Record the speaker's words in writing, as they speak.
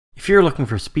If you're looking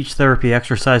for speech therapy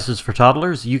exercises for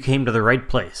toddlers, you came to the right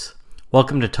place.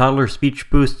 Welcome to Toddler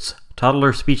Speech Boost's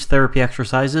Toddler Speech Therapy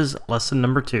Exercises, Lesson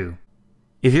Number 2.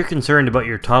 If you're concerned about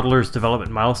your toddler's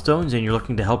development milestones and you're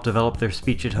looking to help develop their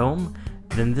speech at home,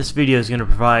 then this video is going to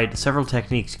provide several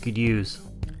techniques you could use.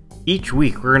 Each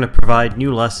week we're going to provide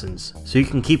new lessons, so you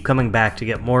can keep coming back to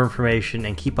get more information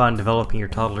and keep on developing your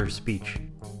toddler's speech.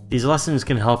 These lessons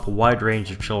can help a wide range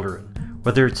of children.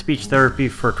 Whether it's speech therapy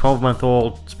for a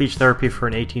 12-month-old, speech therapy for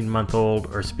an 18-month-old,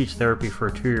 or speech therapy for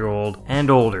a 2-year-old and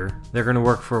older, they're going to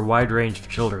work for a wide range of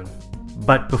children.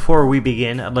 But before we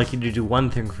begin, I'd like you to do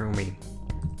one thing for me.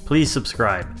 Please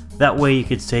subscribe. That way you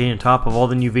can stay on top of all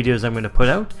the new videos I'm going to put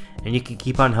out, and you can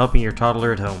keep on helping your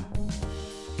toddler at home.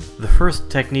 The first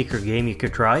technique or game you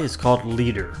could try is called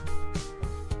Leader.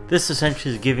 This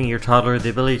essentially is giving your toddler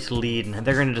the ability to lead, and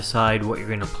they're going to decide what you're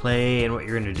going to play and what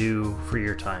you're going to do for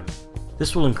your time.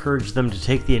 This will encourage them to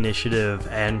take the initiative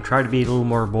and try to be a little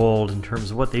more bold in terms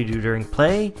of what they do during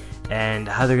play and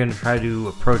how they're going to try to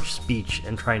approach speech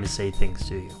and trying to say things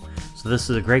to you. So this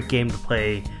is a great game to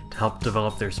play to help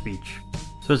develop their speech.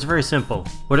 So it's very simple.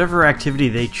 Whatever activity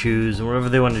they choose and whatever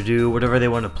they want to do, whatever they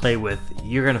want to play with,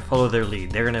 you're going to follow their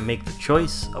lead. They're going to make the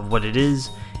choice of what it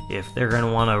is. If they're going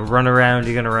to want to run around,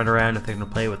 you're going to run around. If they're going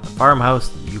to play with the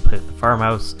farmhouse, you play with the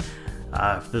farmhouse.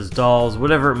 If there's dolls,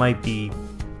 whatever it might be,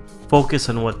 focus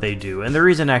on what they do. And the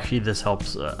reason actually this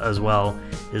helps as well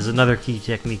is another key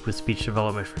technique with speech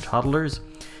development for toddlers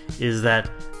is that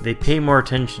they pay more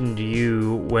attention to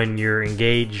you when you're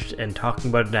engaged and talking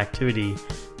about an activity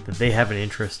that they have an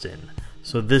interest in.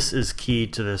 So this is key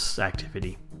to this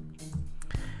activity.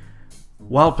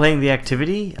 While playing the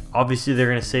activity, obviously they're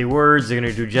going to say words, they're going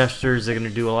to do gestures, they're going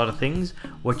to do a lot of things.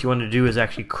 What you want to do is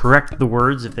actually correct the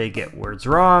words if they get words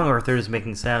wrong, or if they're just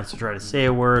making sounds to try to say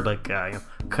a word like k.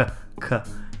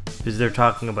 If they're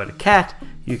talking about a cat,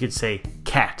 you could say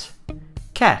cat,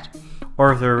 cat.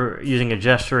 Or if they're using a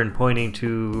gesture and pointing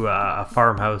to a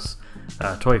farmhouse,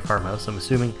 toy farmhouse, I'm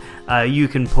assuming, you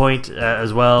can point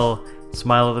as well,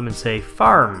 smile at them and say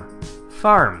farm,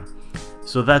 farm.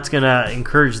 So that's going to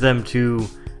encourage them to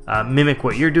mimic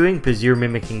what you're doing because you're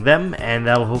mimicking them, and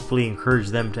that'll hopefully encourage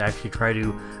them to actually try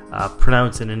to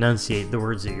pronounce and enunciate the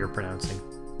words that you're pronouncing.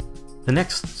 The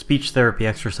next speech therapy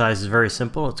exercise is very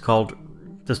simple. It's called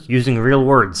just using real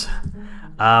words.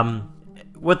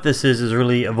 What this is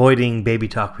really avoiding baby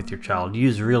talk with your child.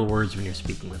 Use real words when you're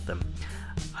speaking with them.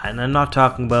 And I'm not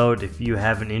talking about if you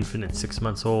have an infant at 6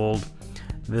 months old.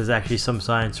 There's actually some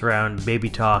science around baby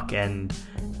talk and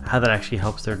how that actually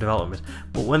helps their development.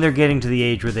 But when they're getting to the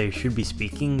age where they should be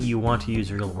speaking, you want to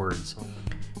use real words.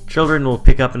 Children will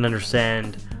pick up and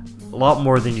understand a lot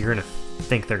more than you're going to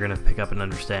think they're going to pick up and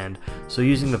understand. So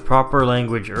using the proper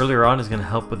language earlier on is going to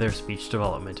help with their speech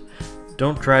development.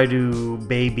 Don't try to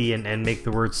baby and make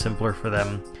the words simpler for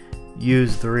them.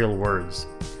 Use the real words.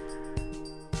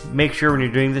 Make sure when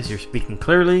you're doing this you're speaking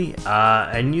clearly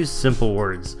and use simple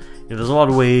words. There's a lot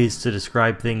of ways to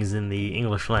describe things in the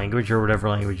English language or whatever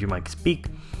language you might speak,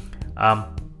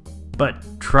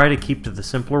 but try to keep to the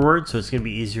simpler words so it's going to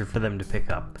be easier for them to pick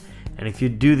up. And if you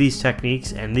do these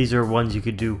techniques, and these are ones you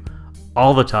could do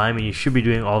all the time and you should be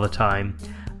doing all the time,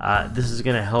 this is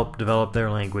going to help develop their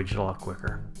language a lot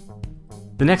quicker.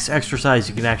 The next exercise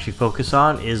you can actually focus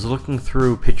on is looking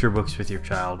through picture books with your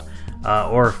child,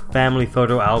 or family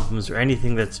photo albums, or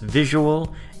anything that's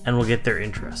visual and will get their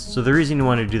interest. So the reason you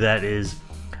want to do that is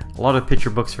a lot of picture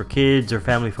books for kids or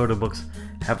family photo books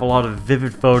have a lot of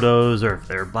vivid photos, or if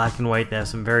they're black and white, they have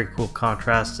some very cool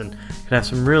contrasts and can have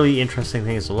some really interesting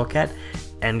things to look at,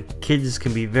 and kids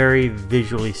can be very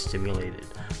visually stimulated.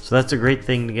 So that's a great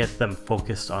thing to get them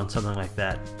focused on something like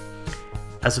that.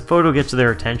 As a photo gets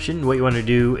their attention, what you want to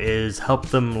do is help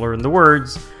them learn the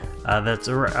words that's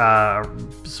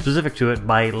specific to it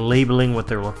by labeling what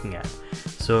they're looking at.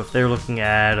 So if they're looking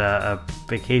at a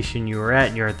vacation you were at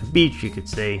and you're at the beach, you could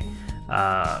say,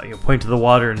 point to the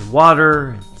water and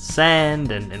water,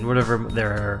 sand, and whatever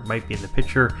there might be in the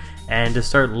picture, and just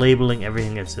start labeling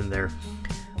everything that's in there.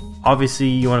 Obviously,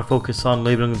 you want to focus on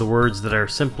labeling the words that are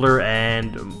simpler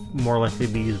and more likely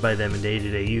to be used by them in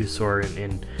day-to-day use or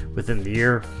within the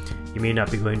year. You may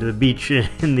not be going to the beach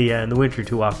in the winter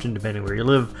too often, depending where you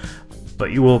live,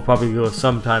 but you will probably go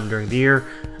sometime during the year.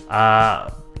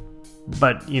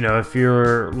 But if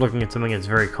you're looking at something that's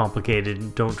very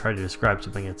complicated, don't try to describe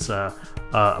something that's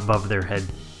above their head.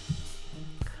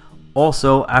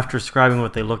 Also, after describing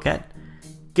what they look at,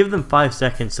 give them 5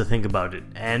 seconds to think about it,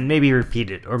 and maybe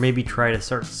repeat it, or maybe try to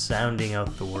start sounding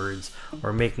out the words,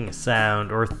 or making a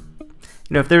sound, or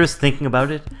if they're just thinking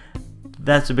about it,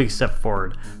 that's a big step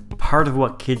forward. part of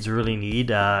what kids really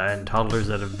need, and toddlers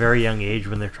at a very young age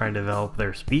when they're trying to develop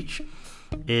their speech,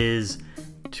 is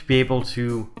to be able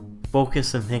to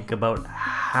focus and think about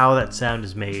how that sound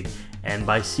is made, and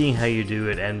by seeing how you do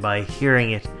it, and by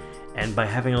hearing it, and by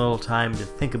having a little time to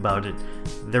think about it,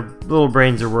 their little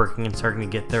brains are working and starting to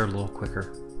get there a little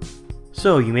quicker.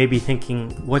 So you may be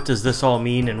thinking, what does this all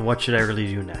mean and what should I really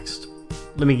do next?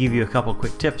 Let me give you a couple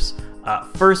quick tips.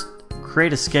 First,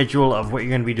 create a schedule of what you're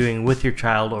going to be doing with your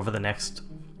child over the next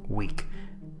week.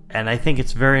 And I think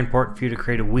it's very important for you to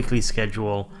create a weekly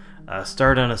schedule.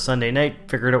 Start on a Sunday night,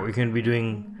 figure out what you're going to be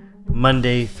doing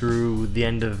Monday through the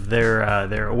end of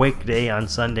their awake day on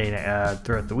Sunday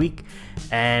throughout the week,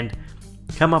 and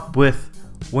come up with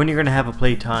when you're going to have a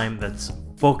playtime that's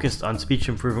focused on speech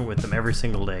improvement with them every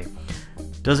single day.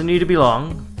 Doesn't need to be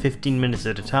long, 15 minutes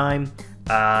at a time,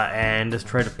 and just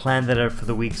try to plan that out for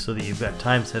the week so that you've got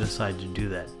time set aside to do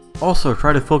that. Also,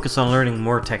 try to focus on learning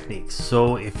more techniques.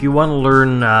 So if you want to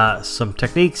learn some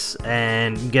techniques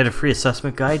and get a free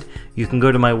assessment guide, you can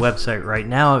go to my website right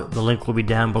now. The link will be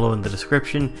down below in the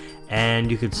description,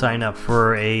 and you can sign up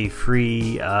for a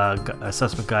free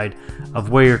assessment guide of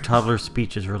where your toddler's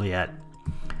speech is really at.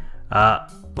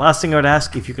 Last thing I would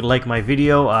ask, if you could like my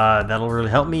video, that'll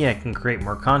really help me. I can create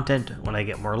more content when I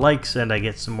get more likes and I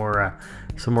get some more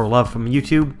love from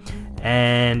YouTube.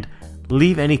 And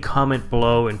leave any comment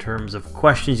below in terms of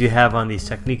questions you have on these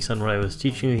techniques, on what I was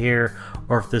teaching you here,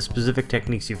 or if there's specific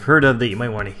techniques you've heard of that you might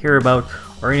want to hear about,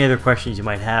 or any other questions you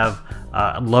might have.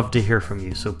 I'd love to hear from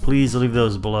you, so please leave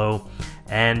those below.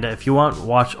 And if you want,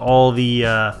 watch all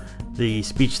the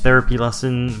speech therapy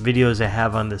lesson videos I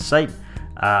have on this site.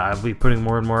 I'll be putting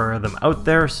more and more of them out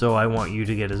there, so I want you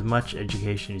to get as much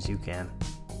education as you can.